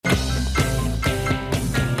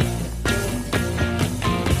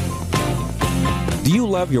you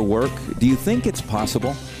love your work? Do you think it's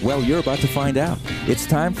possible? Well, you're about to find out. It's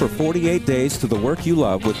time for 48 Days to the Work You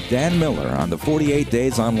Love with Dan Miller on the 48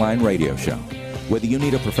 Days Online Radio Show. Whether you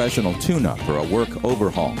need a professional tune-up or a work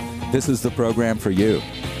overhaul, this is the program for you.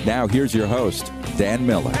 Now, here's your host, Dan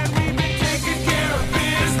Miller.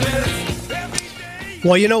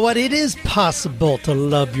 Well, you know what? It is possible to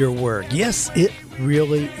love your work. Yes, it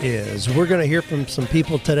really is. We're going to hear from some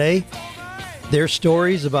people today, their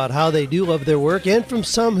stories about how they do love their work, and from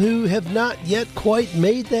some who have not yet quite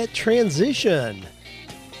made that transition.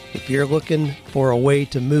 If you're looking for a way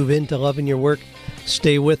to move into loving your work,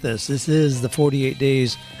 stay with us. This is the 48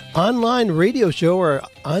 Days Online Radio Show, or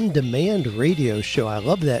on-demand radio show. I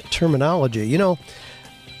love that terminology. You know,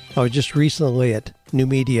 I was just recently at New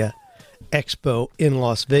Media Expo in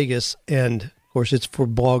Las Vegas, and of course it's for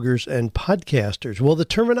bloggers and podcasters. Well, the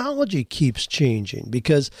terminology keeps changing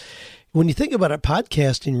because when you think about it,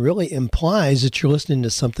 podcasting really implies that you're listening to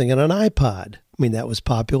something on an iPod. I mean, that was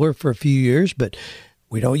popular for a few years, but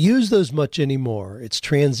we don't use those much anymore. It's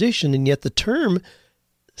transition, and yet the term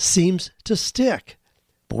seems to stick.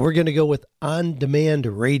 But we're going to go with on-demand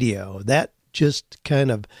radio. That just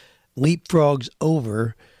kind of leapfrogs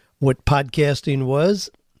over what podcasting was.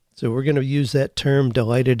 So we're going to use that term,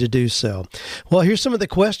 delighted to do so. Well, here's some of the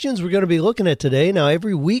questions we're going to be looking at today. Now,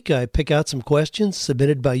 every week I pick out some questions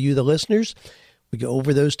submitted by you, the listeners. We go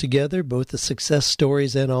over those together, both the success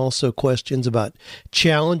stories and also questions about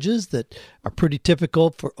challenges that are pretty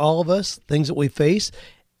typical for all of us, things that we face.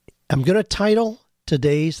 I'm going to title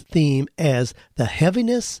today's theme as The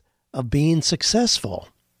Heaviness of Being Successful.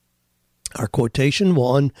 Our quotation,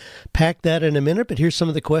 will unpack that in a minute, but here's some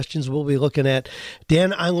of the questions we'll be looking at.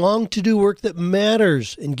 Dan, I long to do work that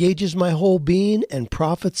matters, engages my whole being, and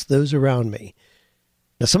profits those around me.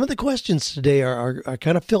 Now, some of the questions today are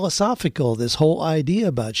kind of philosophical, this whole idea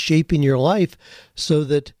about shaping your life so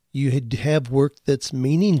that you have work that's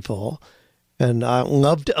meaningful, and I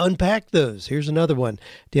love to unpack those. Here's another one.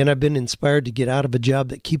 Dan, I've been inspired to get out of a job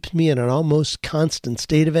that keeps me in an almost constant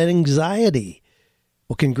state of anxiety.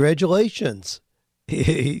 Well, congratulations.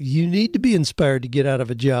 You need to be inspired to get out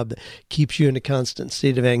of a job that keeps you in a constant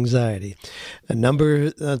state of anxiety. Number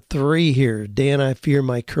 3 here. Dan, I fear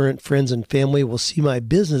my current friends and family will see my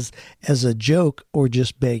business as a joke or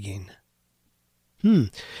just begging.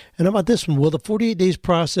 And how about this one? Will the 48 days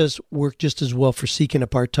process work just as well for seeking a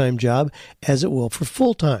part-time job as it will for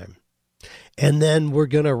full-time? And then we're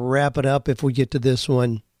going to wrap it up if we get to this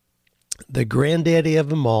one. The granddaddy of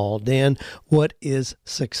them all, Dan, what is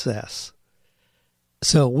success?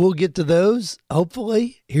 So we'll get to those,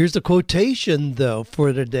 hopefully. Here's the quotation, though,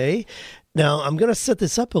 for today. Now, I'm going to set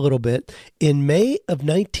this up a little bit. In May of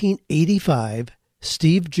 1985,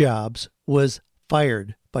 Steve Jobs was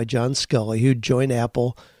fired by John Sculley, who joined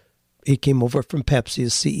Apple. He came over from Pepsi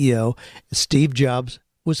as CEO. Steve Jobs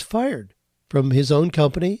was fired from his own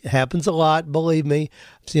company. It happens a lot, believe me.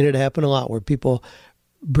 I've seen it happen a lot where people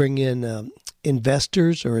bring in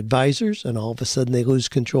investors or advisors, and all of a sudden they lose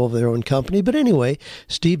control of their own company. But anyway,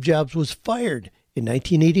 Steve Jobs was fired in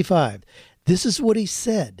 1985. This is what he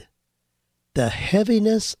said. The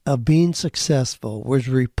heaviness of being successful was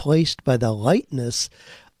replaced by the lightness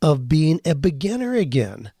of being a beginner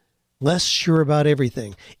again, less sure about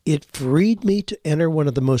everything. It freed me to enter one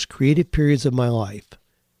of the most creative periods of my life.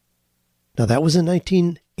 Now, that was in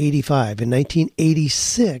 1985. In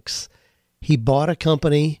 1986, he bought a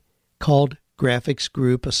company called Graphics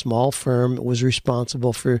Group, a small firm that was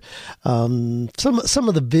responsible for some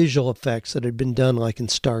of the visual effects that had been done, like in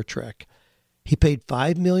Star Trek. He paid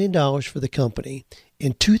 $5 million for the company.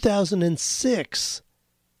 In 2006,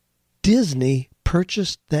 Disney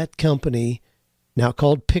purchased that company, now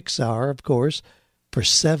called Pixar, of course, for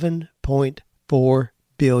 $7.4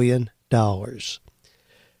 billion.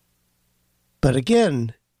 But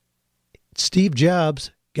again, Steve Jobs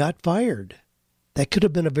got fired. That could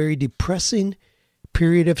have been a very depressing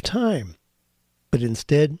period of time. But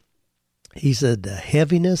instead, he said the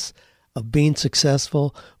heaviness of being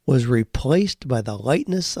successful was replaced by the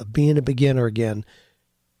lightness of being a beginner again.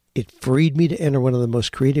 It freed me to enter one of the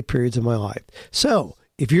most creative periods of my life. So,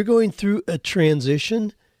 if you're going through a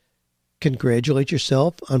transition, congratulate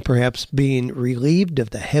yourself on perhaps being relieved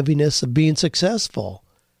of the heaviness of being successful.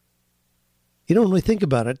 You don't really think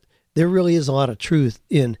about it. There really is a lot of truth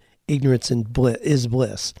in ignorance and is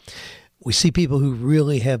bliss. We see people who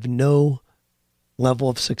really have no level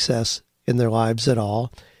of success in their lives at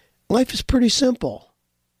all. Life is pretty simple.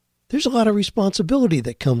 There's a lot of responsibility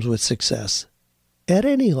that comes with success at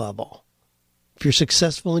any level. If you're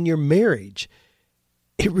successful in your marriage,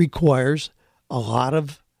 it requires a lot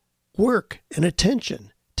of work and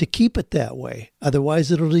attention to keep it that way.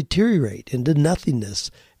 Otherwise, it'll deteriorate into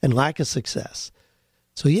nothingness and lack of success.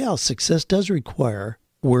 So yeah, success does require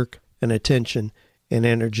work and attention and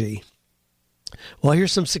energy. Well,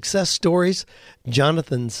 here's some success stories.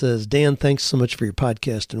 Jonathan says, Dan, thanks so much for your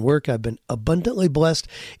podcast and work. I've been abundantly blessed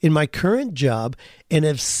in my current job and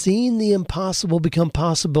have seen the impossible become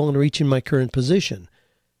possible in reaching my current position.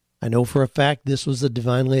 I know for a fact this was a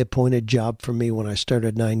divinely appointed job for me when I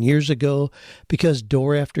started 9 years ago, because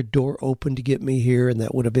door after door opened to get me here, and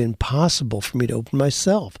that would have been impossible for me to open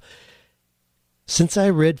myself. Since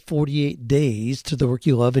I read 48 Days to the Work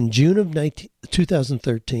You Love in June of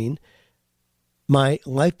 2013, my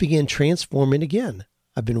life began transforming again.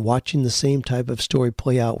 I've been watching the same type of story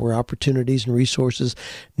play out where opportunities and resources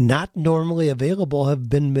not normally available have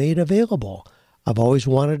been made available. I've always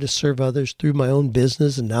wanted to serve others through my own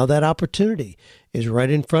business, and now that opportunity is right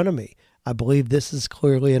in front of me. I believe this is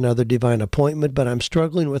clearly another divine appointment, but I'm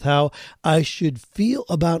struggling with how I should feel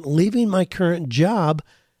about leaving my current job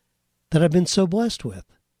that I've been so blessed with.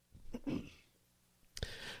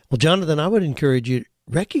 Well, Jonathan, I would encourage you to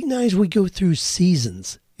recognize we go through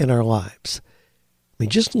seasons in our lives. I mean,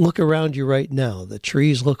 just look around you right now. The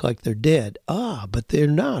trees look like they're dead. But they're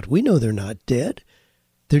not. We know they're not dead.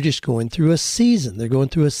 They're just going through a season. They're going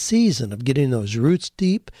through a season of getting those roots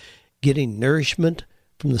deep, getting nourishment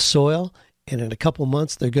from the soil, and in a couple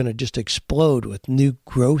months, they're going to just explode with new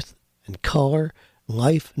growth and color,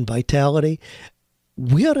 life and vitality.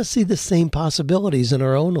 We ought to see the same possibilities in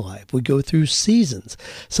our own life. We go through seasons.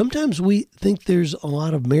 Sometimes we think there's a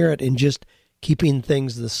lot of merit in just keeping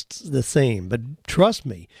things the same. But trust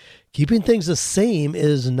me, keeping things the same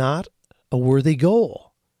is not a worthy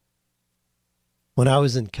goal. When I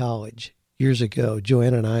was in college years ago,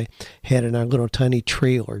 Joanna and I had in our little tiny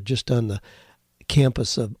trailer just on the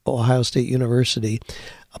campus of Ohio State University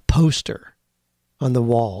a poster on the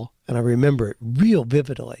wall, and I remember it real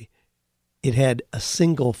vividly. It had a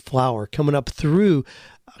single flower coming up through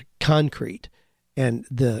concrete, and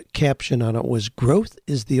the caption on it was, "Growth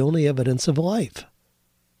is the only evidence of life."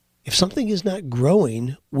 If something is not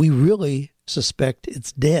growing, we really suspect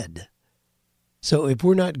it's dead. So if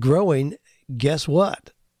we're not growing, guess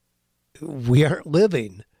what? We aren't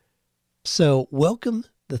living. So welcome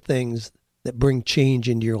the things that bring change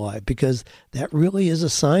into your life, because that really is a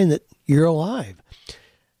sign that you're alive.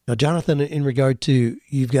 Now, Jonathan, in regard to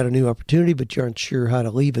you've got a new opportunity, but you aren't sure how to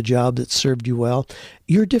leave a job that served you well,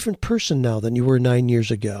 you're a different person now than you were 9 years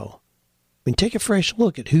ago. I mean, take a fresh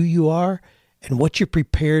look at who you are and what you're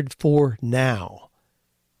prepared for now.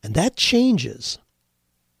 And that changes.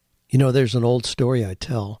 You know, there's an old story I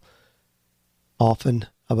tell often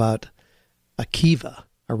about Akiva,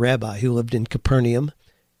 a rabbi who lived in Capernaum.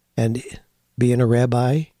 And being a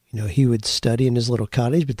rabbi, you know, he would study in his little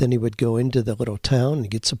cottage, but then he would go into the little town and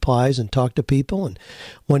get supplies and talk to people. And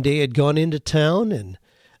one day he had gone into town and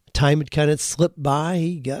time had kind of slipped by.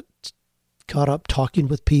 He got caught up talking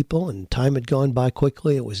with people and time had gone by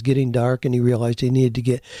quickly. It was getting dark and he realized he needed to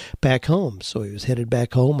get back home. So he was headed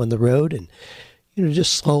back home on the road and, you know,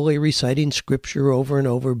 just slowly reciting scripture over and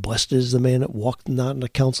over. Blessed is the man that walketh not in the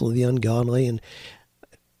counsel of the ungodly. And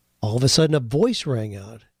all of a sudden a voice rang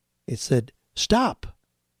out. It said, "Stop.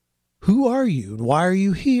 Who are you and why are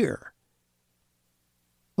you here?"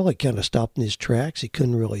 Well, he kind of stopped in his tracks. He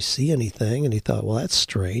couldn't really see anything. And he thought, well, that's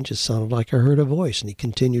strange. It sounded like I heard a voice. And he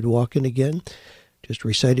continued walking again, just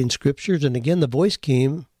reciting scriptures. And again, the voice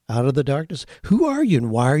came out of the darkness. "Who are you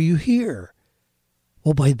and why are you here?"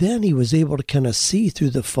 Well, by then he was able to kind of see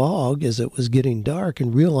through the fog as it was getting dark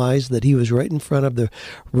and realize that he was right in front of the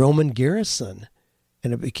Roman garrison.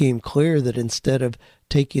 And it became clear that instead of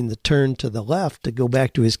taking the turn to the left to go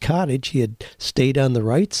back to his cottage, he had stayed on the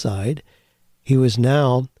right side. He was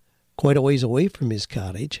now quite a ways away from his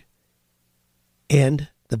cottage. And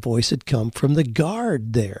the voice had come from the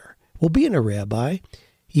guard there. Well, being a rabbi,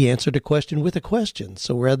 he answered a question with a question.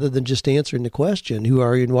 So rather than just answering the question, "Who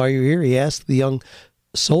are you and why are you here?" he asked the young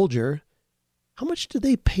soldier, "How much do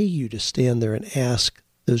they pay you to stand there and ask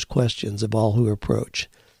those questions of all who approach?"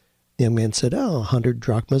 The young man said, 100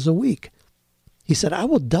 drachmas a week. He said, "I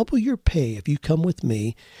will double your pay if you come with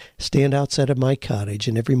me, stand outside of my cottage,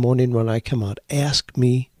 and every morning when I come out, ask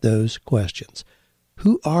me those questions.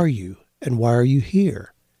 Who are you and why are you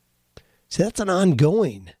here?" See, that's an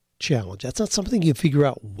ongoing challenge. That's not something you figure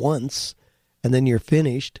out once and then you're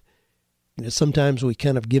finished. You know, sometimes we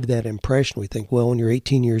kind of give that impression. We think, well, when you're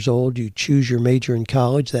 18 years old, you choose your major in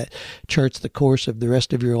college. That charts the course of the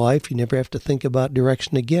rest of your life. You never have to think about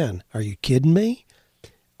direction again. Are you kidding me?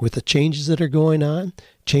 With the changes that are going on,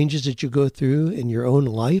 changes that you go through in your own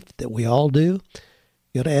life that we all do,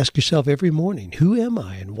 You got to ask yourself every morning, who am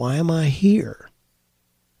I and why am I here?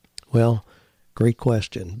 Well, great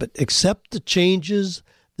question. But accept the changes,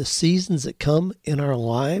 the seasons that come in our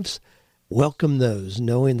lives. Welcome those,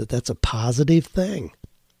 knowing that that's a positive thing.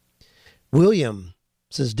 William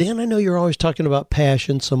says, Dan, I know you're always talking about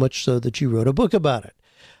passion, so much so that you wrote a book about it.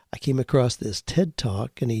 I came across this TED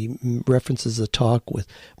Talk, and he references a talk with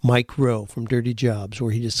Mike Rowe from Dirty Jobs,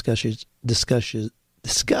 where he discusses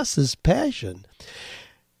passion.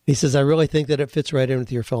 He says, I really think that it fits right in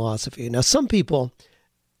with your philosophy. Now, some people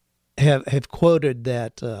have quoted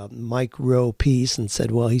that Mike Rowe piece and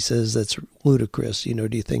said, well, he says that's ludicrous. Do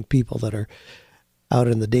you think people that are out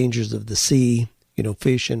in the dangers of the sea,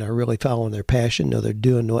 fishing, are really following their passion? No, they're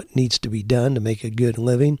doing what needs to be done to make a good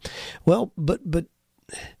living. Well, but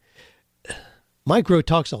Mike Rowe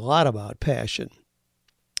talks a lot about passion.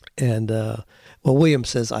 And, William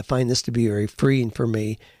says, I find this to be very freeing for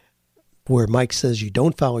me, where Mike says you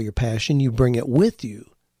don't follow your passion, you bring it with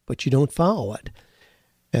you, but you don't follow it.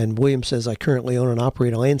 And William says, I currently own and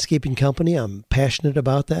operate a landscaping company. I'm passionate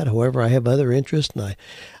about that. However, I have other interests, and I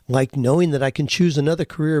like knowing that I can choose another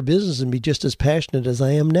career or business and be just as passionate as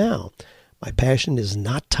I am now. My passion is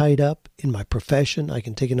not tied up in my profession. I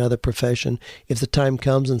can take another profession if the time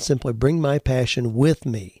comes and simply bring my passion with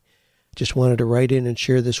me. Just wanted to write in and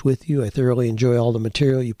share this with you. I thoroughly enjoy all the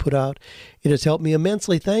material you put out. It has helped me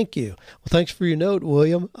immensely. Thank you. Well, thanks for your note,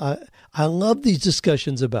 William. I love these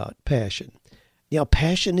discussions about passion.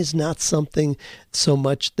 Passion is not something so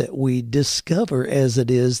much that we discover as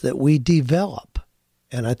it is that we develop.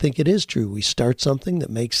 And I think it is true. We start something that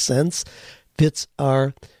makes sense, fits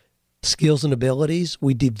our skills and abilities.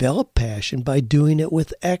 We develop passion by doing it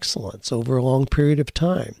with excellence over a long period of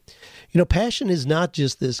time. Passion is not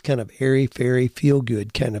just this kind of airy-fairy,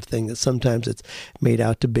 feel-good kind of thing that sometimes it's made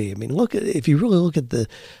out to be. I mean, if you really look at the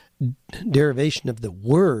derivation of the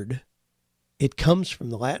word, it comes from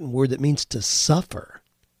the Latin word that means to suffer.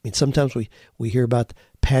 I mean, sometimes we hear about the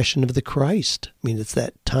passion of the Christ. I mean, it's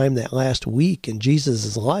that time, that last week in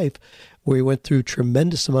Jesus' life where he went through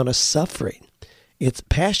tremendous amount of suffering.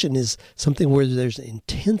 Passion is something where there's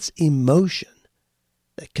intense emotion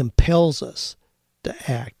that compels us to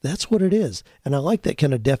act. That's what it is. And I like that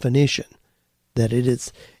kind of definition, that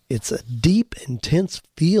it's a deep, intense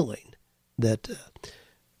feeling that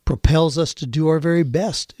propels us to do our very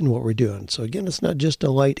best in what we're doing. So again, it's not just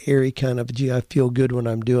a light, airy kind of, gee, I feel good when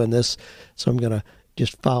I'm doing this, so I'm going to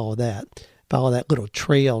just follow that little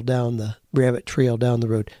trail down the rabbit trail down the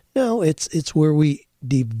road. No, it's where we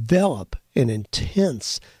develop an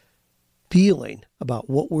intense feeling about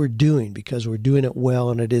what we're doing because we're doing it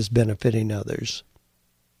well and it is benefiting others.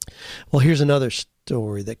 Well, here's another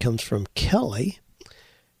story that comes from Kelly.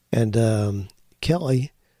 And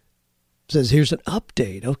Kelly says, here's an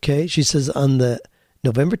update. Okay. She says, on the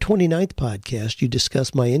November 29th podcast, you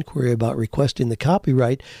discussed my inquiry about requesting the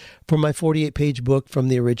copyright for my 48-page book from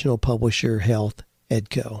the original publisher, Health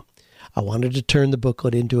Edco. I wanted to turn the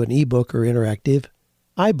booklet into an ebook or interactive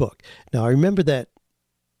iBook. Now, I remember that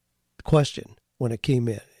question when it came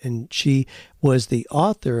in, and she was the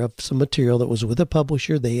author of some material that was with a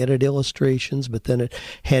publisher. They added illustrations, but then it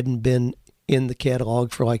hadn't been in the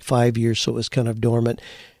catalog for like 5 years, so it was kind of dormant.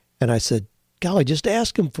 And I said, golly, just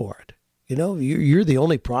ask them for it. You're the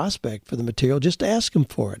only prospect for the material. Just ask them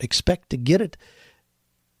for it. Expect to get it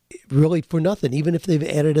really for nothing, even if they've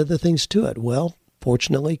added other things to it. Well,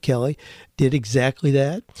 fortunately, Kelly did exactly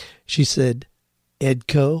that. She said,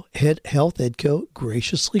 Health Edco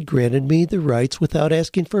graciously granted me the rights without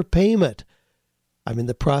asking for payment. I'm in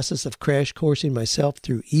the process of crash coursing myself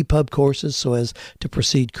through EPUB courses so as to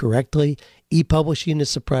proceed correctly. E-publishing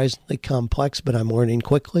is surprisingly complex, but I'm learning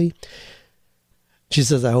quickly. She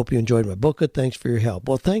says, I hope you enjoyed my booklet. Thanks for your help.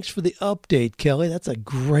 Well, thanks for the update, Kelly. That's a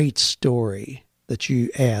great story that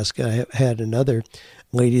you asked. I had another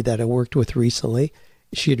lady that I worked with recently.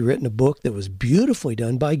 She had written a book that was beautifully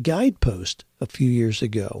done by Guidepost a few years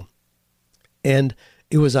ago. And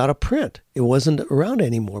it was out of print. It wasn't around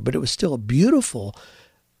anymore, but it was still a beautiful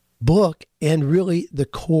book and really the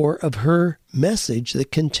core of her message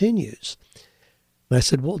that continues. And I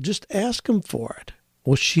said, well, just ask them for it.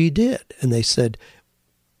 Well, she did. And they said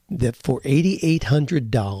that for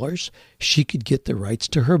 $8,800, she could get the rights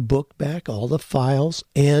to her book back, all the files,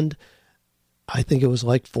 and I think it was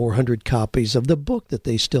like 400 copies of the book that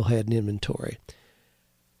they still had in inventory.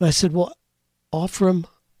 And I said, well, offer them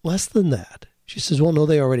less than that. She says, well, no,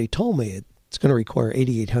 they already told me it's going to require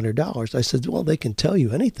 $8,800. I said, well, they can tell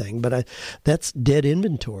you anything, but that's dead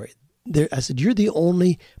inventory. I said, you're the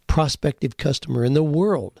only prospective customer in the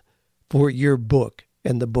world for your book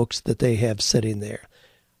and the books that they have sitting there.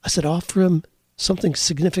 I said, offer them something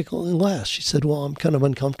significantly less. She said, well, I'm kind of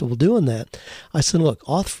uncomfortable doing that. I said, look,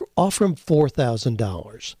 offer them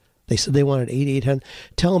 $4,000. They said they wanted $8,800.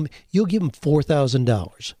 Tell them you'll give them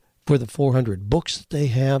 $4,000 for the 400 books that they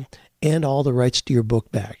have and all the rights to your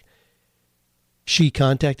book back. She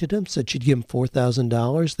contacted them, said she'd give them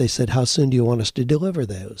 $4,000. They said, how soon do you want us to deliver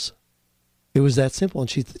those? It was that simple. And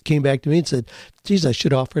she came back to me and said, geez, I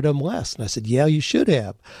should offer them less. And I said, yeah, you should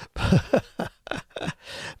have.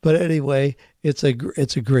 But anyway, it's a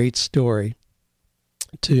great story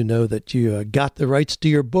to know that you got the rights to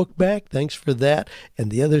your book back. Thanks for that.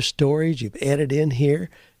 And the other stories you've added in here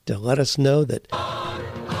to let us know that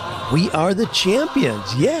we are the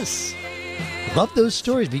champions. Yes. Love those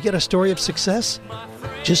stories. If you get a story of success,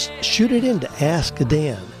 just shoot it in to Ask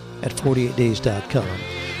Dan at 48days.com.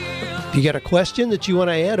 If you got a question that you want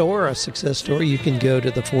to add or a success story, you can go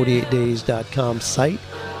to the 48days.com site,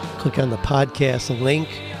 click on the podcast link,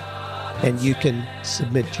 and you can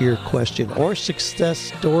submit your question or success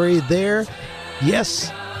story there.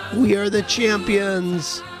 Yes, we are the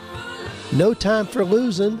champions. No time for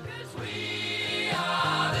losing.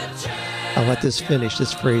 I'll let this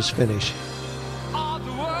phrase finish.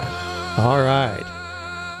 All right.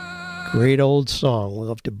 Great old song we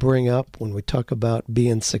love to bring up when we talk about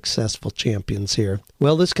being successful champions here.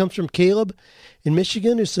 Well, this comes from Caleb in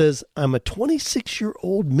Michigan, who says, I'm a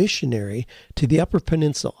 26-year-old missionary to the Upper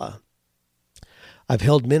Peninsula. I've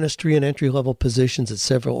held ministry and entry-level positions at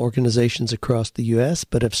several organizations across the U.S.,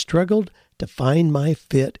 but have struggled to find my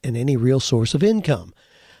fit in any real source of income.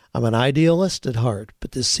 I'm an idealist at heart,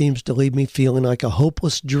 but this seems to leave me feeling like a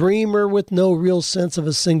hopeless dreamer with no real sense of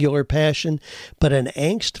a singular passion, but an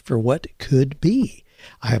angst for what could be.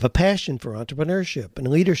 I have a passion for entrepreneurship and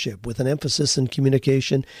leadership with an emphasis in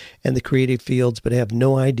communication and the creative fields, but have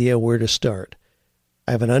no idea where to start.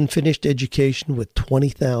 I have an unfinished education with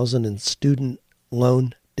 $20,000 in student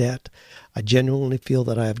loan debt. I genuinely feel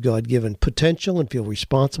that I have God-given potential and feel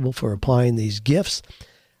responsible for applying these gifts.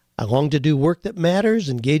 I long to do work that matters,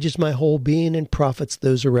 engages my whole being, and profits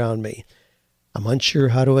those around me. I'm unsure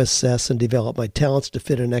how to assess and develop my talents to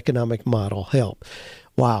fit an economic model. Help.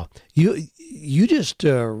 Wow. You just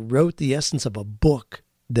wrote the essence of a book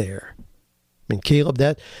there. I mean, Caleb,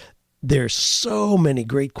 there's so many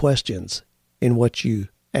great questions in what you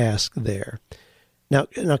ask there. Now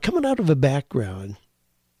coming out of a background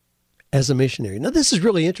as a missionary. Now, this is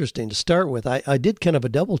really interesting to start with. I did kind of a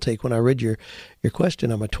double take when I read your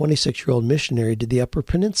question. I'm a 26-year-old missionary to the Upper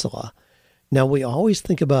Peninsula. Now, we always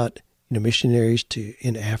think about missionaries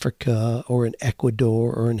in Africa or in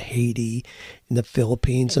Ecuador or in Haiti, in the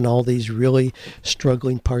Philippines, and all these really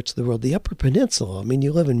struggling parts of the world. The Upper Peninsula, I mean,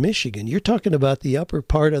 you live in Michigan. You're talking about the upper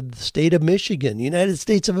part of the state of Michigan, United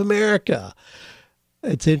States of America.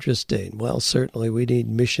 It's interesting. Well, certainly we need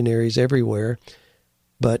missionaries everywhere.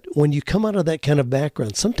 But when you come out of that kind of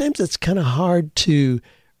background, sometimes it's kind of hard to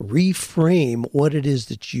reframe what it is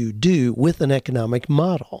that you do with an economic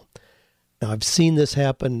model. Now, I've seen this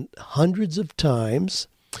happen hundreds of times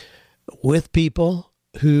with people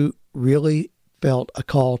who really felt a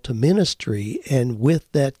call to ministry, and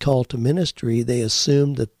with that call to ministry, they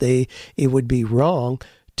assumed that it would be wrong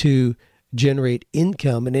to generate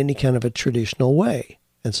income in any kind of a traditional way.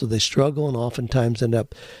 And so they struggle and oftentimes end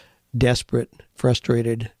up desperate,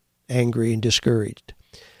 frustrated, angry, and discouraged.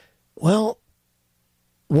 Well,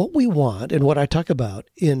 what we want and what I talk about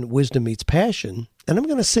in Wisdom Meets Passion, and I'm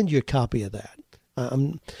going to send you a copy of that.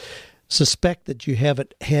 I suspect that you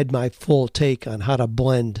haven't had my full take on how to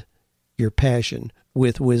blend your passion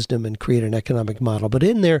with wisdom and create an economic model. But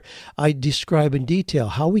in there, I describe in detail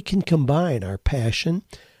how we can combine our passion,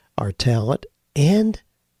 our talent, and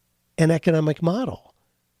an economic model.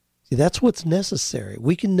 See, that's what's necessary.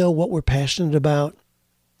 We can know what we're passionate about.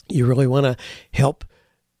 You really want to help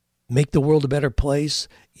make the world a better place.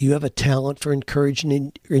 You have a talent for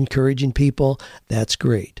encouraging people. That's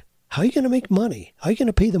great. How are you going to make money? How are you going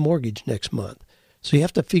to pay the mortgage next month? So you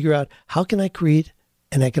have to figure out, how can I create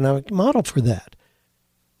an economic model for that?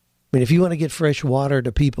 I mean, if you want to get fresh water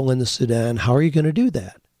to people in the Sudan, how are you going to do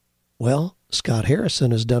that? Well, Scott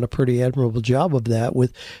Harrison has done a pretty admirable job of that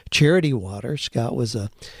with Charity Water. Scott was an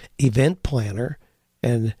event planner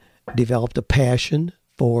and developed a passion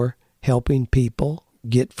for helping people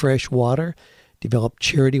get fresh water, developed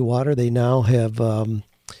Charity Water. They now have done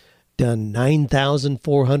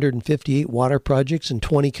 9,458 water projects in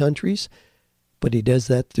 20 countries, but he does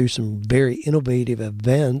that through some very innovative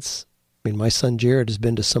events. I mean, my son Jared has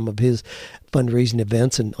been to some of his fundraising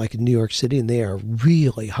events in New York City, and they are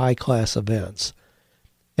really high-class events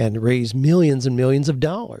and raise millions and millions of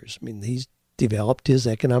dollars. I mean, he's developed his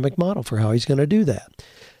economic model for how he's going to do that.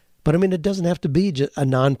 But I mean, it doesn't have to be just a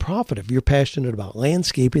nonprofit. If you're passionate about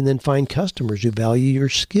landscaping, then find customers who value your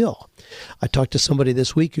skill. I talked to somebody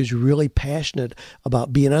this week who's really passionate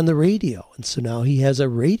about being on the radio. And so now he has a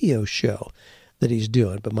radio show that he's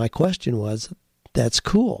doing. But my question was, that's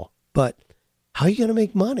cool, but how are you going to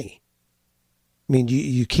make money? I mean,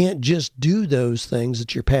 you can't just do those things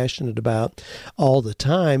that you're passionate about all the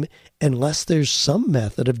time unless there's some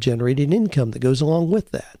method of generating income that goes along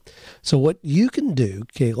with that. So what you can do,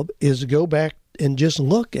 Caleb, is go back and just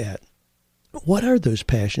look at what are those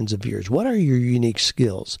passions of yours? What are your unique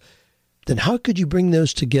skills? Then how could you bring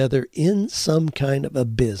those together in some kind of a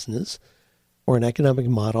business or an economic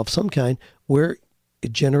model of some kind where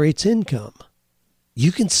it generates income?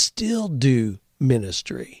 You can still do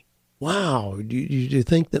ministry. Wow, do you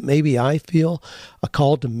think that maybe I feel a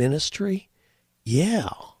call to ministry? Yeah.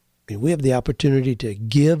 I mean, we have the opportunity to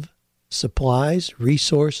give supplies,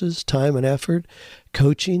 resources, time and effort,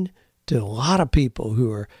 coaching to a lot of people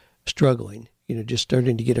who are struggling, just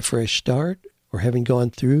starting to get a fresh start or having gone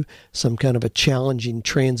through some kind of a challenging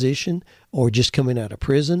transition or just coming out of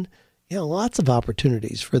prison. Lots of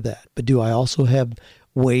opportunities for that. But do I also have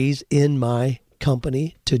ways in my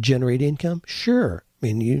company to generate income? Sure.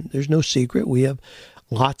 I mean, there's no secret. We have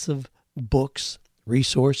lots of books,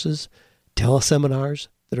 resources, teleseminars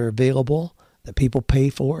that are available that people pay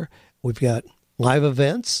for. We've got live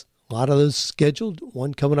events, a lot of those scheduled.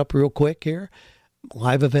 One coming up real quick here.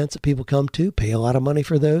 Live events that people come to, pay a lot of money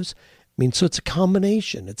for those. I mean, so it's a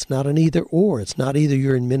combination. It's not an either or. It's not either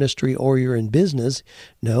you're in ministry or you're in business.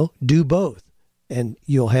 No, do both, and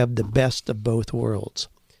you'll have the best of both worlds.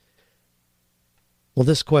 Well,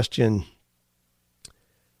 this question,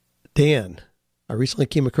 Dan, I recently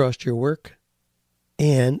came across your work,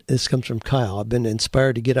 and this comes from Kyle. I've been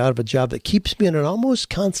inspired to get out of a job that keeps me in an almost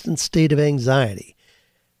constant state of anxiety.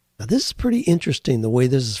 Now, this is pretty interesting, the way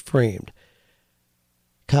this is framed.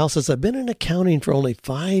 Kyle says, I've been in accounting for only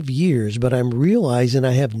 5 years, but I'm realizing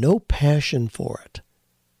I have no passion for it.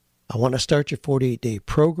 I want to start your 48-day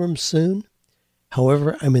program soon.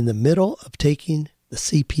 However, I'm in the middle of taking the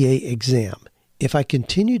CPA exam. If I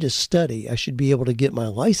continue to study, I should be able to get my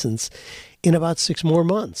license in about 6 more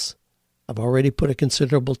months. I've already put a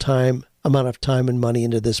considerable amount of time and money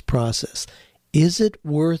into this process. Is it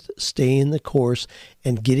worth staying the course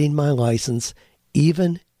and getting my license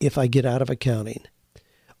even if I get out of accounting?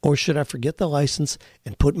 Or should I forget the license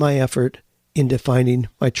and put my effort into finding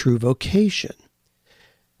my true vocation?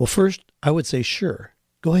 Well, first, I would say, sure,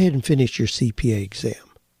 go ahead and finish your CPA exam.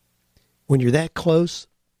 When you're that close,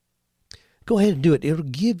 go ahead and do it. It'll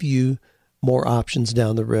give you more options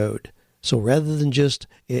down the road. So rather than just,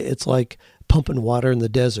 it's like pumping water in the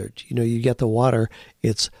desert. You got the water,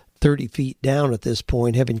 it's 30 feet down at this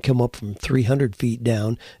point, having come up from 300 feet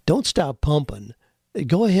down. Don't stop pumping.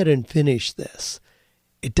 Go ahead and finish this.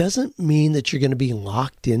 It doesn't mean that you're going to be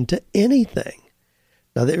locked into anything.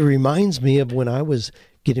 Now, that reminds me of when I was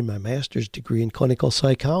getting my master's degree in clinical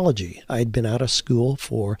psychology. I had been out of school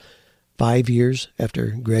for 5 years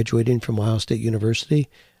after graduating from Ohio State University.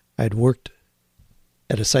 I had worked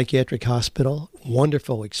at a psychiatric hospital,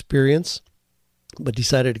 wonderful experience, but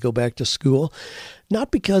decided to go back to school,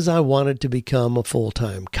 not because I wanted to become a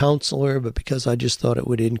full-time counselor, but because I just thought it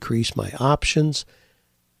would increase my options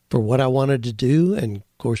for what I wanted to do. And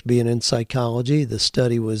of course, being in psychology, the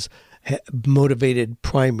study was motivated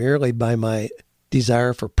primarily by my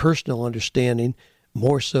desire for personal understanding,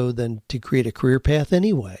 more so than to create a career path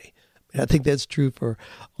anyway. I think that's true for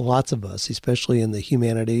lots of us, especially in the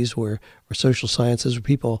humanities or social sciences, where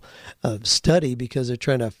people study because they're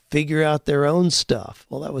trying to figure out their own stuff.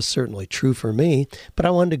 Well, that was certainly true for me, but I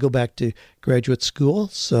wanted to go back to graduate school.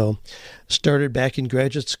 So started back in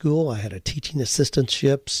graduate school. I had a teaching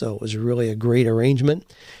assistantship, so it was really a great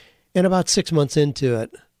arrangement. And about 6 months into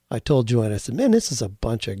it, I told Joanne, I said, man, this is a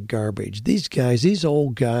bunch of garbage. These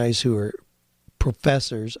old guys who are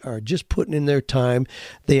professors are just putting in their time.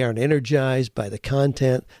 They aren't energized by the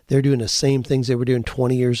content. They're doing the same things they were doing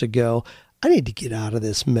 20 years ago. I need to get out of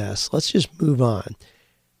this mess. Let's just move on.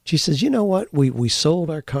 She says, you know what? We sold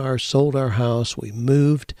our car, sold our house. We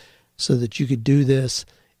moved so that you could do this.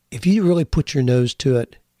 If you really put your nose to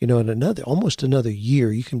it, in almost another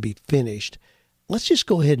year, you can be finished. Let's just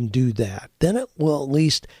go ahead and do that. Then it will, at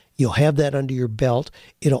least you'll have that under your belt.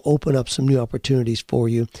 It'll open up some new opportunities for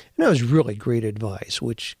you. And that was really great advice,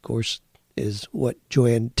 which, of course, is what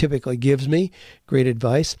Joanne typically gives me, great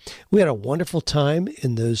advice. We had a wonderful time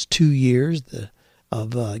in those 2 years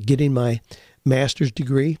of getting my master's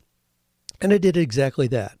degree, and I did exactly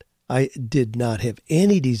that. I did not have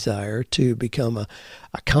any desire to become a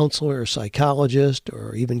counselor or psychologist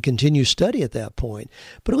or even continue study at that point.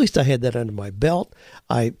 But at least I had that under my belt.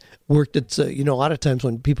 I worked at, a lot of times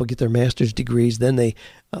when people get their master's degrees, then they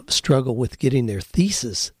struggle with getting their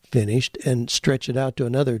thesis finished and stretch it out to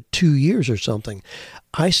another 2 years or something.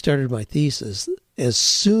 I started my thesis as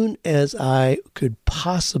soon as I could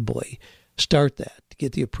possibly start that, to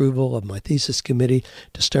get the approval of my thesis committee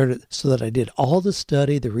to start it, so that I did all the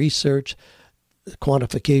study, the research, the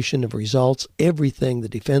quantification of results, everything, the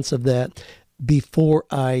defense of that, before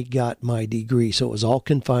I got my degree. So it was all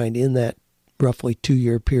confined in that roughly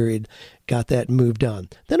 2-year period, got that moved on.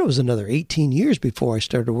 Then it was another 18 years before I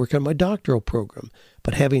started working on my doctoral program.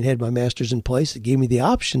 But having had my master's in place, it gave me the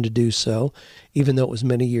option to do so, even though it was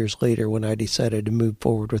many years later when I decided to move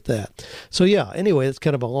forward with that. So yeah, anyway, that's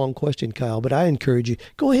kind of a long question, Kyle, but I encourage you,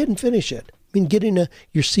 go ahead and finish it. I mean, getting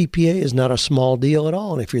your CPA is not a small deal at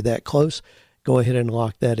all, and if you're that close, go ahead and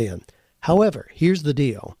lock that in. However, here's the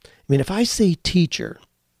deal. I mean, if I say teacher,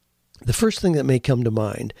 the first thing that may come to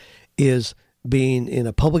mind is being in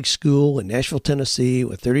a public school in Nashville, Tennessee,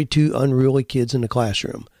 with 32 unruly kids in the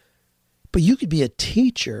classroom. But you could be a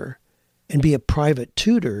teacher and be a private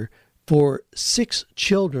tutor for 6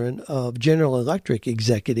 children of General Electric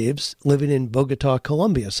executives living in Bogota,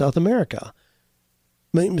 Colombia, South America.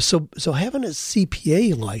 I mean, so having a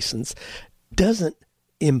CPA license doesn't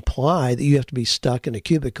imply that you have to be stuck in a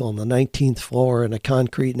cubicle on the 19th floor in a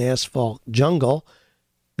concrete and asphalt jungle.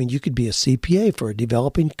 I mean, you could be a CPA for a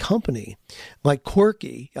developing company like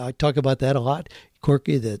Quirky. I talk about that a lot.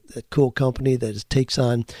 Quirky, that cool company that takes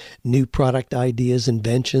on new product ideas,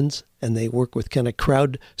 inventions, and they work with kind of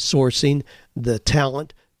crowdsourcing the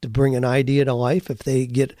talent to bring an idea to life if they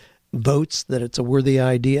get votes that it's a worthy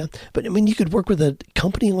idea. But I mean, you could work with a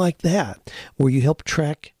company like that where you help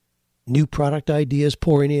track new product ideas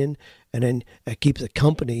pouring in and then keep the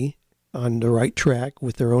company on the right track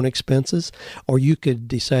with their own expenses. Or you could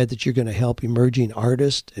decide that you're going to help emerging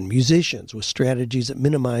artists and musicians with strategies that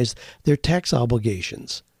minimize their tax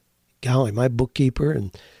obligations. Golly, my bookkeeper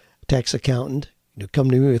and tax accountant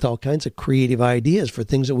come to me with all kinds of creative ideas for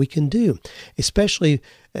things that we can do. Especially,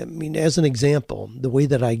 I mean, as an example, the way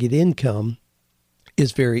that I get income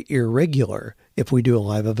is very irregular. If we do a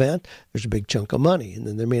live event, there's a big chunk of money, and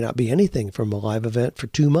then there may not be anything from a live event for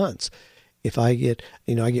 2 months. If I get,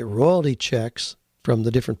 I get royalty checks from the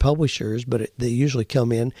different publishers, but they usually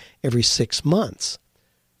come in every 6 months.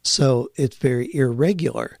 So it's very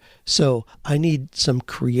irregular. So I need some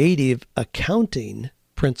creative accounting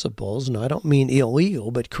principles, and I don't mean illegal,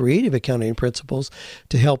 but creative accounting principles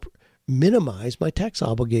to help minimize my tax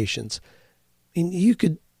obligations. I mean, you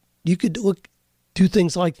could do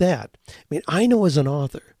things like that. I mean, I know as an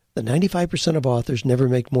author that 95% of authors never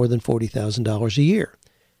make more than $40,000 a year.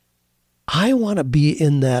 I want to be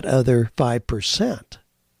in that other 5%.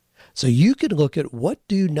 So you could look at what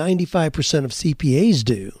do 95% of CPAs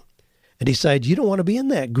do and decide you don't want to be in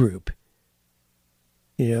that group.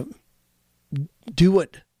 Do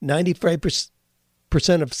what 95%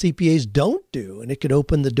 of CPAs don't do, and it could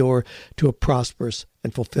open the door to a prosperous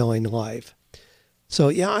and fulfilling life. So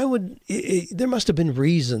yeah, there must have been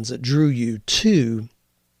reasons that drew you to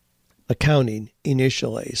accounting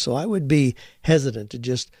initially. So I would be hesitant to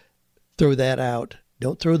just throw that out.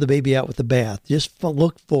 Don't throw the baby out with the bath. Just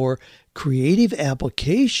look for creative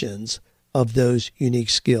applications of those unique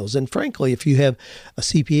skills. And frankly, if you have a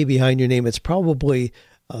CPA behind your name, it's probably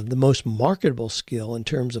the most marketable skill in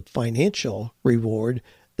terms of financial reward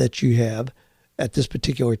that you have at this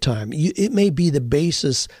particular time. It may be the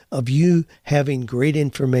basis of you having great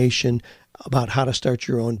information about how to start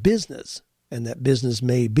your own business. And that business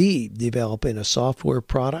may be developing a software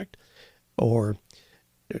product or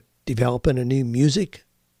developing a new music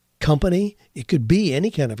company. It could be any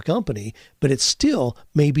kind of company, but it still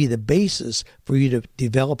may be the basis for you to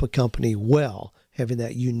develop a company well, having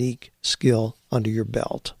that unique skill under your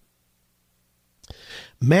belt.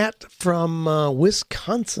 Matt from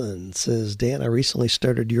Wisconsin says, Dan, I recently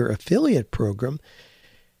started your affiliate program,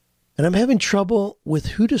 and I'm having trouble with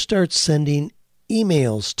who to start sending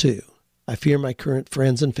emails to. I fear my current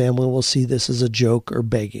friends and family will see this as a joke or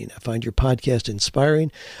begging. I find your podcast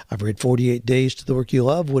inspiring. I've read 48 Days to the Work You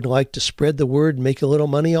Love, would like to spread the word and make a little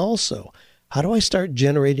money also. How do I start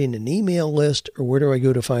generating an email list, or where do I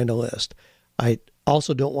go to find a list? I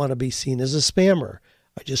also don't want to be seen as a spammer.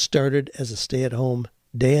 I just started as a stay-at-home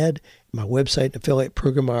dad. My website and affiliate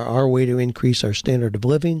program are our way to increase our standard of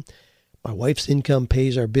living. My wife's income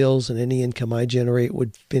pays our bills, and any income I generate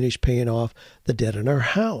would finish paying off the debt on our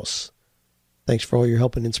house. Thanks for all your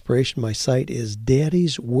help and inspiration. My site is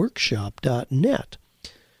daddysworkshop.net.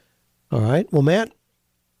 All right. Well, Matt,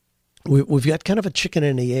 we've got kind of a chicken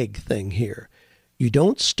and the egg thing here. You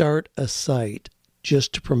don't start a site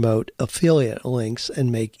just to promote affiliate links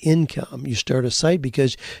and make income. You start a site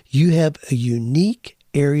because you have a unique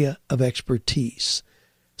area of expertise.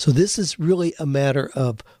 So this is really a matter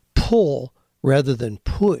of pull rather than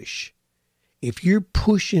push. If you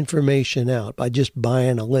push information out by just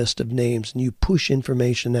buying a list of names and you push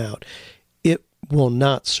information out, it will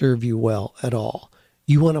not serve you well at all.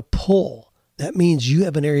 You want to pull. That means you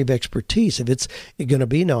have an area of expertise. If it's going to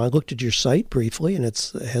be, now I looked at your site briefly, and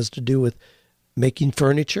it has to do with making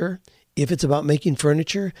furniture. If it's about making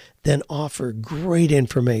furniture, then offer great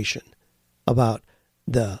information about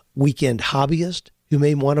the weekend hobbyist who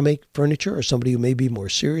may want to make furniture or somebody who may be more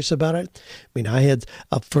serious about it. I mean, I had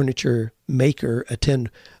a furniture maker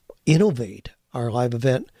attend Innovate, our live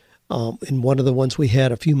event, in one of the ones we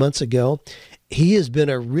had a few months ago. He has been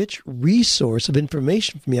a rich resource of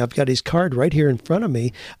information for me. I've got his card right here in front of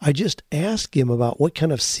me. I just asked him about what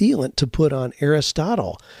kind of sealant to put on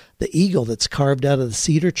Aristotle, the eagle that's carved out of the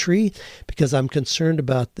cedar tree, because I'm concerned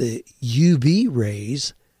about the UV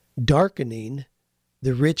rays darkening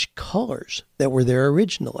the rich colors that were there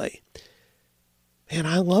originally. And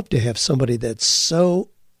I love to have somebody that's so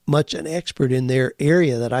much an expert in their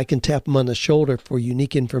area that I can tap them on the shoulder for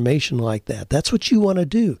unique information like that. That's what you want to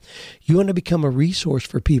do. You want to become a resource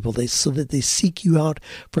for people so that they seek you out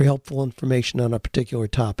for helpful information on a particular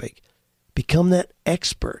topic. Become that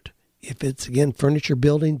expert. If it's, again, furniture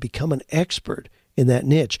building, become an expert in that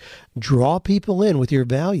niche. Draw people in with your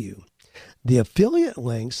value. The affiliate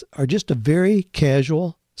links are just a very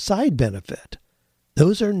casual side benefit.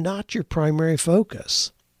 Those are not your primary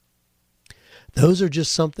focus. Those are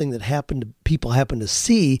just something that people happen to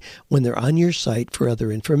see when they're on your site for other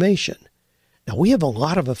information. Now, we have a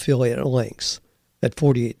lot of affiliate links at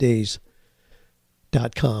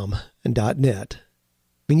 48days.com and .net.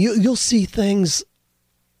 I mean, you'll see things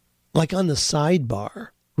like on the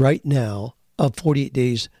sidebar right now of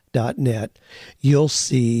 48days.net, you'll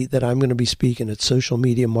see that I'm going to be speaking at Social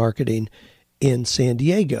Media Marketing in San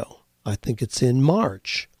Diego. I think it's in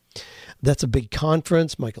March. That's a big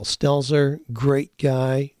conference. Michael Stelzer, great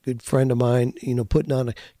guy, good friend of mine, putting on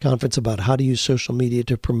a conference about how to use social media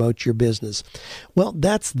to promote your business. Well,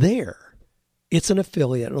 that's there. It's an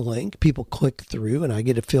affiliate link. People click through, and I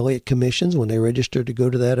get affiliate commissions when they register to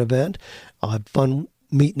go to that event. I'll have fun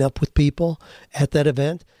meeting up with people at that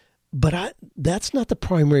event. But that's not the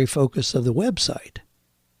primary focus of the website.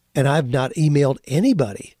 And I've not emailed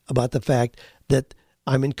anybody about the fact that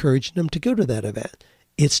I'm encouraging them to go to that event.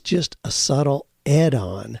 It's just a subtle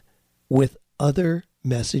add-on with other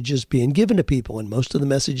messages being given to people. And most of the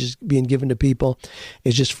messages being given to people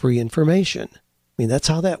is just free information. I mean, that's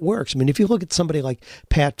how that works. I mean, if you look at somebody like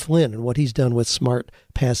Pat Flynn and what he's done with Smart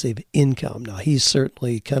Passive Income, now he's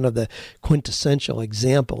certainly kind of the quintessential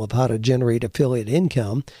example of how to generate affiliate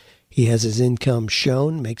income. He has his income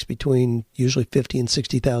shown, makes between usually $50,000 and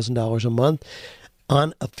 $60,000 a month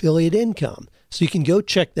on affiliate income. So you can go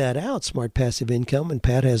check that out, Smart Passive Income, and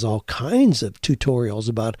Pat has all kinds of tutorials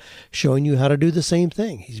about showing you how to do the same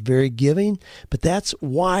thing. He's very giving, but that's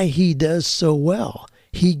why he does so well.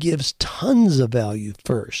 He gives tons of value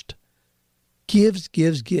first. Gives,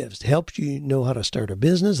 helps you know how to start a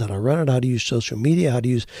business, how to run it, how to use social media, how to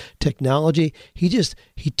use technology. He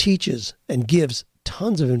teaches and gives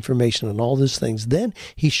tons of information on all those things. Then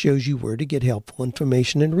he shows you where to get helpful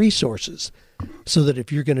information and resources so that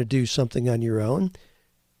if you're going to do something on your own,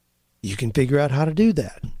 you can figure out how to do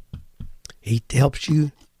that. He helps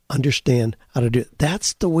you understand how to do it.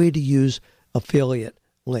 That's the way to use affiliate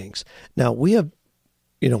links. Now, we have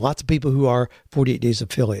lots of people who are 48 Days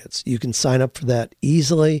affiliates. You can sign up for that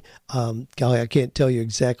easily. Golly, I can't tell you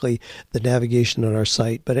exactly the navigation on our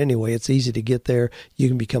site, but anyway, it's easy to get there. You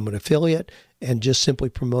can become an affiliate and just simply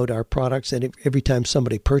promote our products. And every time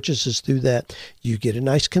somebody purchases through that, you get a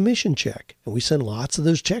nice commission check. And we send lots of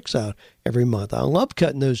those checks out every month. I love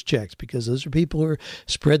cutting those checks because those are people who are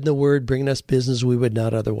spreading the word, bringing us business we would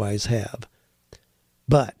not otherwise have.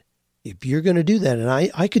 But if you're going to do that, and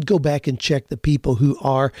I could go back and check the people who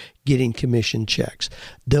are getting commission checks.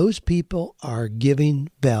 Those people are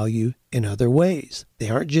giving value in other ways.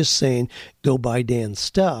 They aren't just saying, go buy Dan's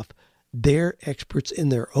stuff. They're experts in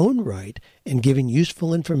their own right and giving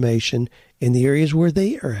useful information in the areas where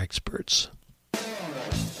they are experts.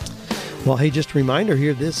 Well, hey, just a reminder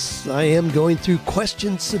here, I am going through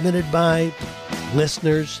questions submitted by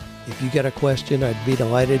listeners If you got a question, I'd be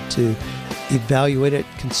delighted to evaluate it,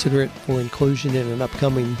 consider it for inclusion in an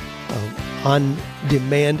upcoming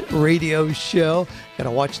on-demand radio show. Got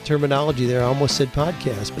to watch the terminology there. I almost said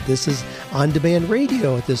podcast, but this is on-demand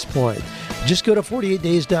radio at this point. Just go to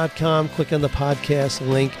 48days.com, click on the podcast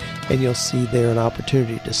link, and you'll see there an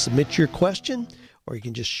opportunity to submit your question, or you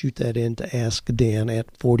can just shoot that in to Ask Dan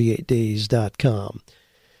at 48days.com.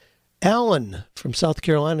 Alan from South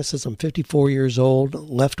Carolina says, I'm 54 years old,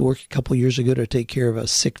 left work a couple years ago to take care of a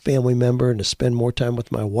sick family member and to spend more time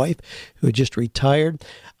with my wife, who had just retired.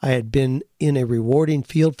 I had been in a rewarding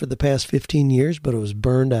field for the past 15 years, but it was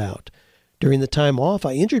burned out. During the time off,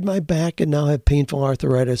 I injured my back and now have painful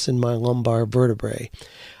arthritis in my lumbar vertebrae.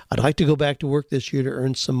 I'd like to go back to work this year to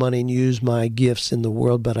earn some money and use my gifts in the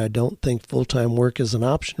world, but I don't think full-time work is an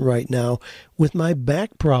option right now with my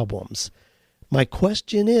back problems. My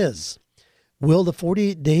question is, will the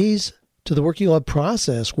 48 days to the Work You Love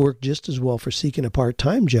process work just as well for seeking a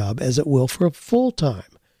part-time job as it will for a full-time?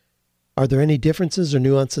 Are there any differences or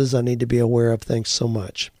nuances I need to be aware of? Thanks so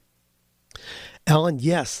much. Alan,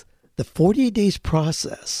 yes, the 48 days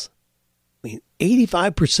process,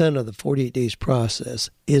 85% of the 48 days process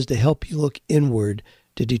is to help you look inward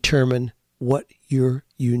to determine what your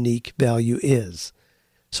unique value is.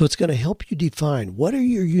 So it's going to help you define what are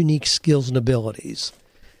your unique skills and abilities.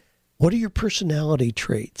 What are your personality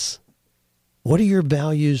traits? What are your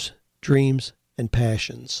values, dreams, and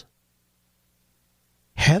passions?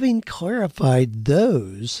 Having clarified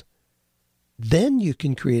those, then you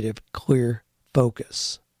can create a clear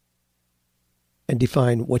focus and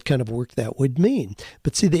define what kind of work that would mean.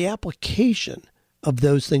 But see, the application of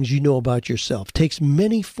those things you know about yourself takes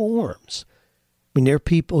many forms. There are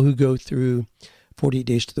people who go through 48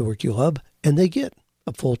 days to the Work You Love, and they get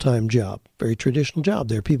a full-time job, very traditional job.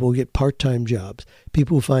 There are people who get part-time jobs,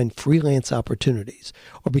 people who find freelance opportunities,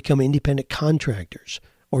 or become independent contractors,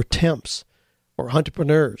 or temps, or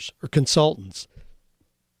entrepreneurs, or consultants.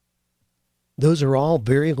 Those are all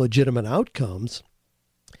very legitimate outcomes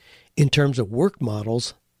in terms of work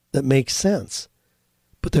models that make sense.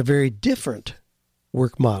 But they're very different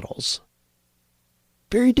work models.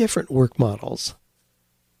 Very different work models.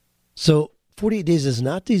 So 48 Days is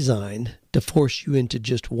not designed to force you into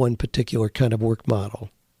just one particular kind of work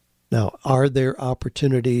model. Now, are there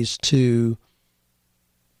opportunities to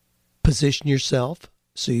position yourself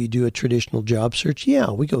so you do a traditional job search?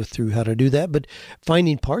 Yeah, we go through how to do that. But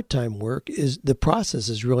finding part-time work, the process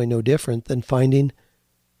is really no different than finding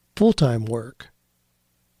full-time work.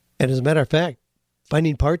 And as a matter of fact,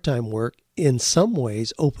 finding part-time work in some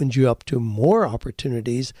ways opens you up to more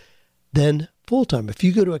opportunities than full-time. If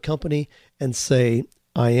you go to a company and say,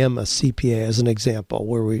 I am a CPA, as an example,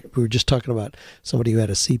 where we were just talking about somebody who had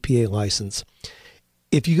a CPA license.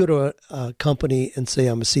 If you go to a company and say,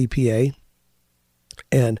 I'm a CPA,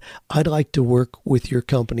 and I'd like to work with your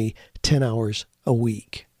company 10 hours a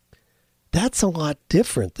week, that's a lot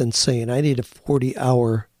different than saying I need a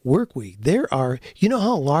 40-hour work week. You know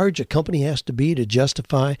how large a company has to be to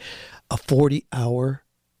justify a 40-hour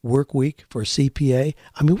work week for a CPA?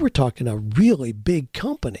 We're talking a really big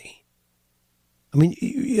company.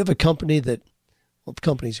 You have a company that, well,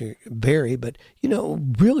 companies vary, but,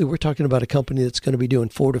 really we're talking about a company that's going to be doing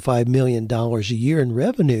 $4 to $5 million a year in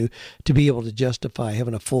revenue to be able to justify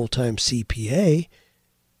having a full-time CPA.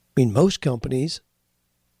 Most companies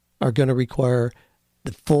are going to require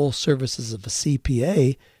the full services of a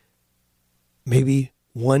CPA maybe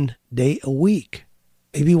one day a week,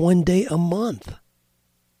 maybe one day a month.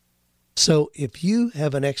 So if you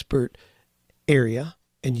have an expert area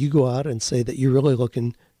and you go out and say that you're really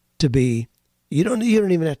looking to be, you don't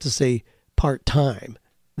even have to say part-time,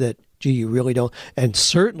 that, gee, you really don't. And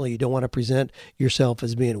certainly you don't want to present yourself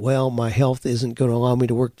as being, well, my health isn't going to allow me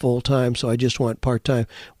to work full-time, so I just want part-time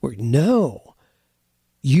work. No.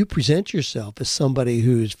 You present yourself as somebody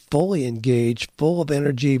who's fully engaged, full of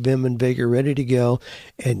energy, vim, and vigor, ready to go,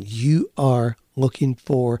 and you are looking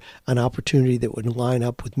for an opportunity that would line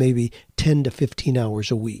up with maybe 10 to 15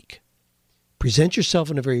 hours a week. Present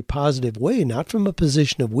yourself in a very positive way, not from a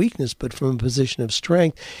position of weakness, but from a position of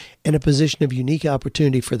strength and a position of unique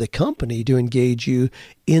opportunity for the company to engage you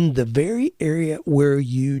in the very area where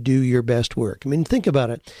you do your best work. Think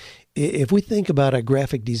about it. If we think about a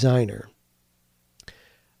graphic designer,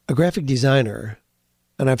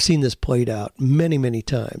 and I've seen this played out many, many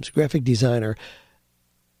times, graphic designer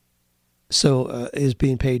is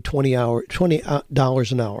being paid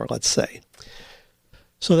 $20 an hour, let's say.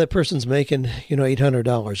 So that person's making,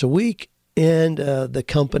 $800 a week, and the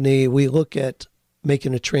company, we look at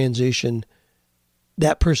making a transition.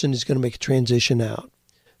 That person is going to make a transition out.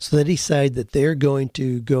 So they decide that they're going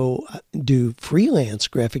to go do freelance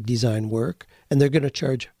graphic design work, and they're going to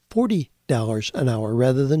charge $40 an hour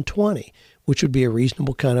rather than $20, which would be a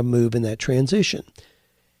reasonable kind of move in that transition.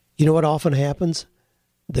 You know what often happens?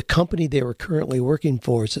 The company they were currently working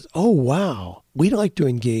for says, oh, wow, we'd like to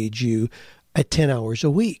engage you at 10 hours a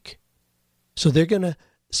week. So they're going to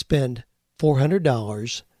spend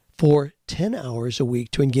 $400 for 10 hours a week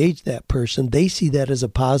to engage that person. They see that as a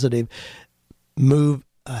positive move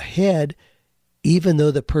ahead, even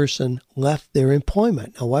though the person left their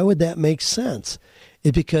employment. Now, why would that make sense?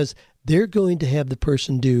 It's because they're going to have the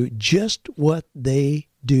person do just what they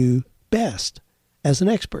do best as an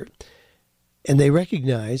expert. And they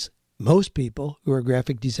recognize most people who are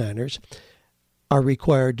graphic designers are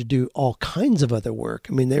required to do all kinds of other work.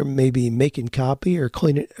 I mean, they're maybe making copy or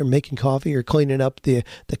making coffee or cleaning up the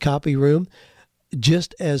copy room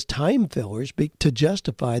just as time fillers to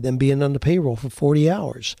justify them being on the payroll for 40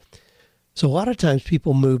 hours. So a lot of times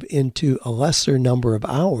people move into a lesser number of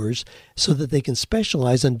hours so that they can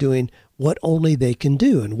specialize on doing what only they can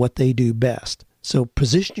do and what they do best. So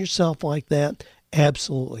position yourself like that,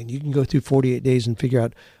 absolutely. And you can go through 48 days and figure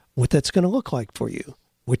out what that's going to look like for you,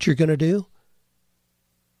 what you're going to do,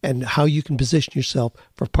 and how you can position yourself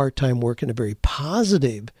for part-time work in a very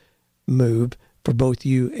positive move for both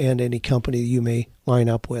you and any company you may line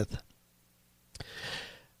up with.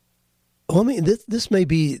 Well, I mean, this may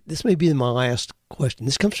be my last question.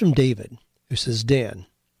 This comes from David, who says, Dan,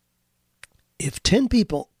 if 10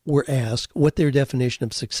 people were asked what their definition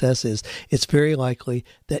of success is, it's very likely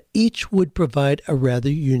that each would provide a rather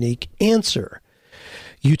unique answer.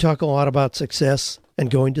 You talk a lot about success and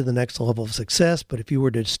going to the next level of success, but if you were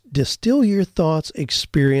to distill your thoughts,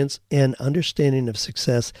 experience, and understanding of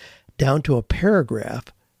success down to a paragraph,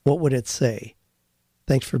 what would it say?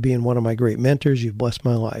 Thanks for being one of my great mentors. You've blessed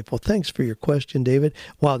my life. Well, thanks for your question, David.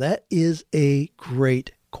 Wow, that is a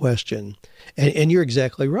great question. And you're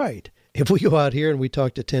exactly right. If we go out here and we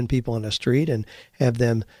talk to 10 people on the street and have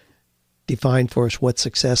them define for us what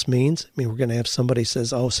success means, I mean, we're going to have somebody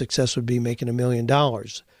says, oh, success would be making $1 million.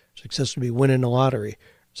 Success would be winning the lottery.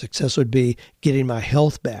 Success would be getting my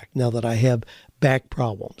health back now that I have back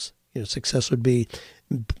problems. Success would be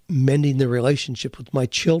mending the relationship with my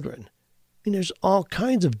children. I mean, there's all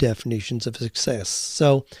kinds of definitions of success.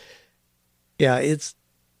 So, yeah,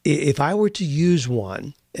 if I were to use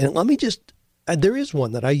one, and there is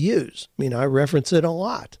one that I use. I mean, I reference it a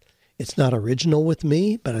lot. It's not original with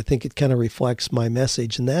me, but I think it kind of reflects my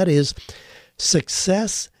message, and that is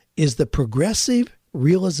success is the progressive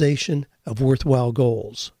realization of worthwhile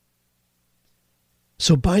goals.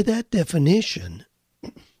 So by that definition,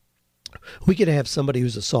 we could have somebody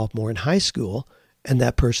who's a sophomore in high school, and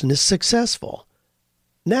that person is successful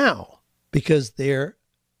now because they're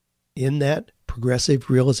in that progressive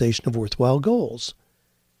realization of worthwhile goals.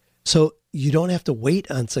 So you don't have to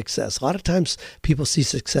wait on success. A lot of times people see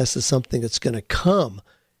success as something that's going to come,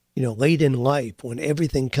 late in life when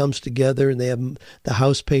everything comes together and they have the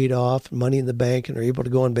house paid off, money in the bank, and are able to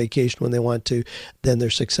go on vacation when they want to, then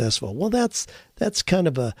they're successful. Well, that's kind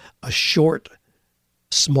of a short,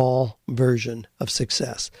 small version of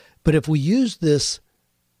success. But if we use this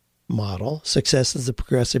model, success is the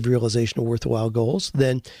progressive realization of worthwhile goals,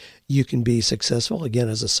 then you can be successful, again,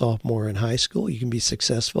 as a sophomore in high school. You can be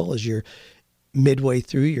successful as you're midway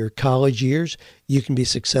through your college years. You can be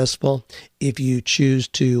successful if you choose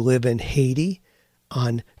to live in Haiti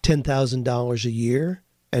on $10,000 a year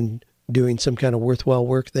and doing some kind of worthwhile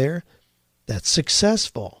work there. That's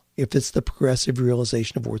successful if it's the progressive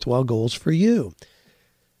realization of worthwhile goals for you.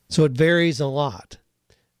 So it varies a lot.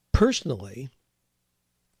 Personally,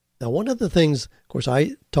 now one of the things, of course,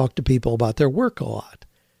 I talk to people about their work a lot.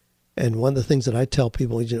 And one of the things that I tell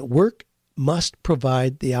people is that work must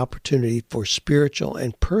provide the opportunity for spiritual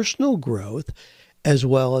and personal growth as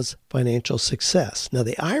well as financial success. Now,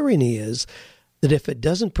 the irony is that if it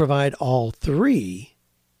doesn't provide all three,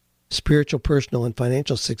 spiritual, personal, and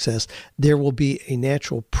financial success, there will be a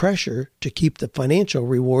natural pressure to keep the financial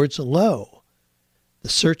rewards low. The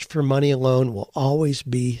search for money alone will always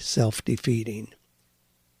be self-defeating.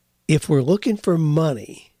 If we're looking for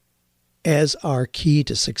money as our key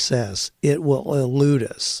to success, it will elude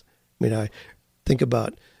us. I mean, I think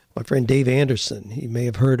about my friend Dave Anderson. You may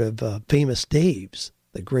have heard of Famous Dave's,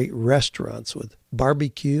 the great restaurants with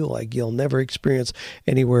barbecue like you'll never experience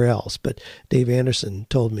anywhere else. But Dave Anderson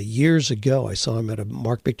told me years ago, I saw him at a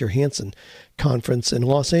Mark Victor Hansen conference in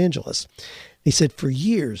Los Angeles. He said for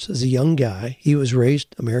years, as a young guy, he was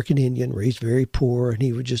raised American Indian, raised very poor, and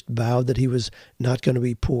he would just vow that he was not going to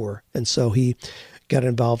be poor. And so he got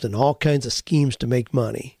involved in all kinds of schemes to make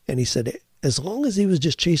money. And he said, as long as he was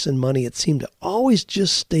just chasing money, it seemed to always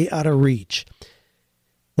just stay out of reach.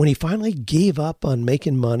 When he finally gave up on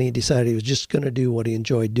making money and decided he was just going to do what he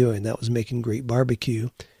enjoyed doing, that was making great barbecue,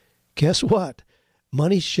 guess what?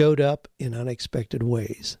 Money showed up in unexpected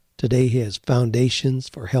ways. Today he has foundations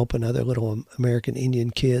for helping other little American Indian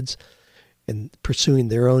kids and pursuing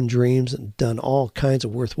their own dreams, and done all kinds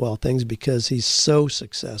of worthwhile things because he's so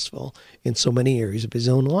successful in so many areas of his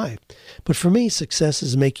own life. But for me, success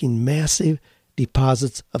is making massive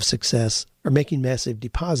deposits of success, or making massive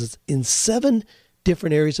deposits in 7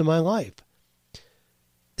 different areas of my life.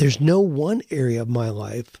 There's no one area of my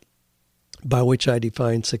life by which I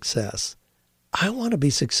define success. I want to be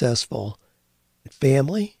successful in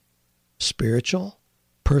family, spiritual,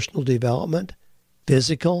 personal development,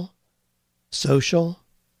 physical, social,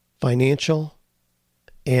 financial,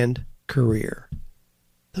 and career.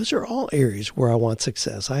 Those are all areas where I want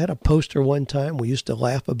success. I had a poster one time. We used to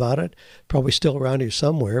laugh about it. Probably still around here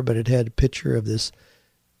somewhere, but it had a picture of this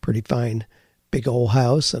pretty fine big old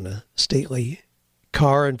house and a stately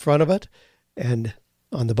car in front of it. And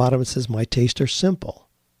on the bottom it says, "My tastes are simple.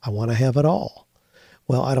 I want to have it all."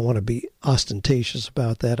 Well, I don't want to be ostentatious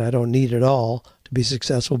about that. I don't need it all to be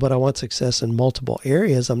successful, but I want success in multiple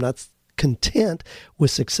areas. I'm not content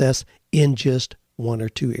with success in just 1 or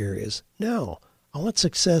 2 areas. No, I want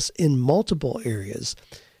success in multiple areas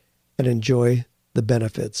and enjoy the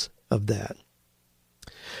benefits of that.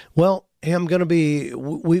 Well, I'm going to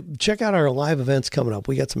we check out our live events coming up.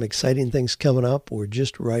 We got some exciting things coming up. We're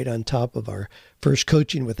just right on top of our first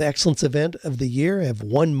Coaching with Excellence event of the year. I have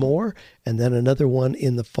one more and then another one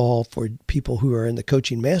in the fall for people who are in the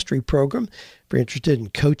Coaching Mastery Program. If you're interested in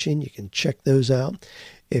coaching, you can check those out.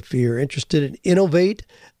 If you're interested in Innovate,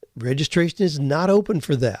 registration is not open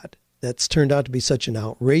for that. That's turned out to be such an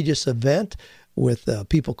outrageous event with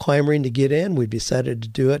people clamoring to get in. We've decided to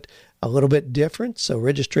do it a little bit different. So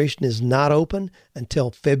registration is not open until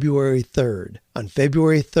February 3rd. On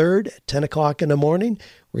February 3rd at 10 o'clock in the morning,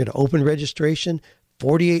 we're going to open registration.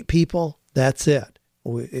 48 people, that's it.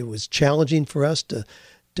 It was challenging for us to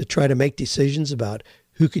try to make decisions about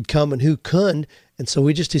who could come and who couldn't. And so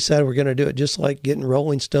we just decided we're going to do it just like getting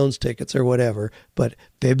Rolling Stones tickets or whatever. But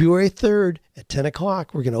February 3rd at 10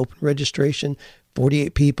 o'clock, we're going to open registration.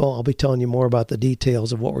 48 people. I'll be telling you more about the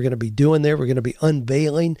details of what we're going to be doing there. We're going to be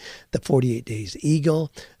unveiling the 48 Days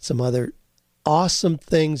Eagle, some other awesome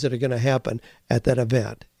things that are going to happen at that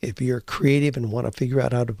event. If you're creative and want to figure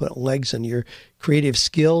out how to put legs in your creative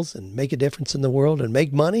skills and make a difference in the world and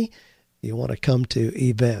make money, you want to come to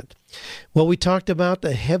event. Well, we talked about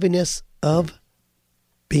the heaviness of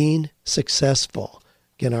being successful.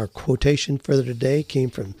 Again, our quotation for today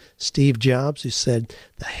came from Steve Jobs, who said,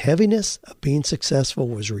 "The heaviness of being successful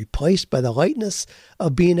was replaced by the lightness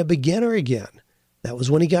of being a beginner again." That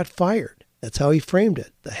was when he got fired. That's how he framed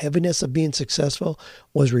it. The heaviness of being successful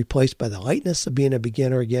was replaced by the lightness of being a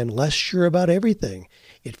beginner again, less sure about everything.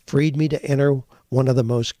 It freed me to enter one of the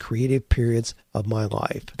most creative periods of my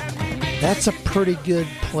life. That's a pretty good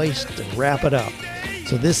place to wrap it up.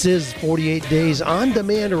 So this is 48 Days On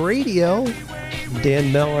Demand Radio. I'm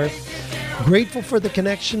Dan Miller. Grateful for the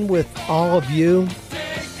connection with all of you.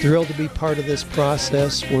 Thrilled to be part of this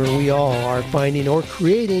process where we all are finding or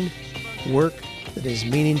creating work that is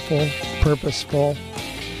meaningful, purposeful,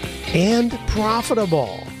 and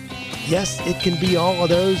profitable. Yes, it can be all of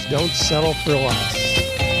those. Don't settle for less.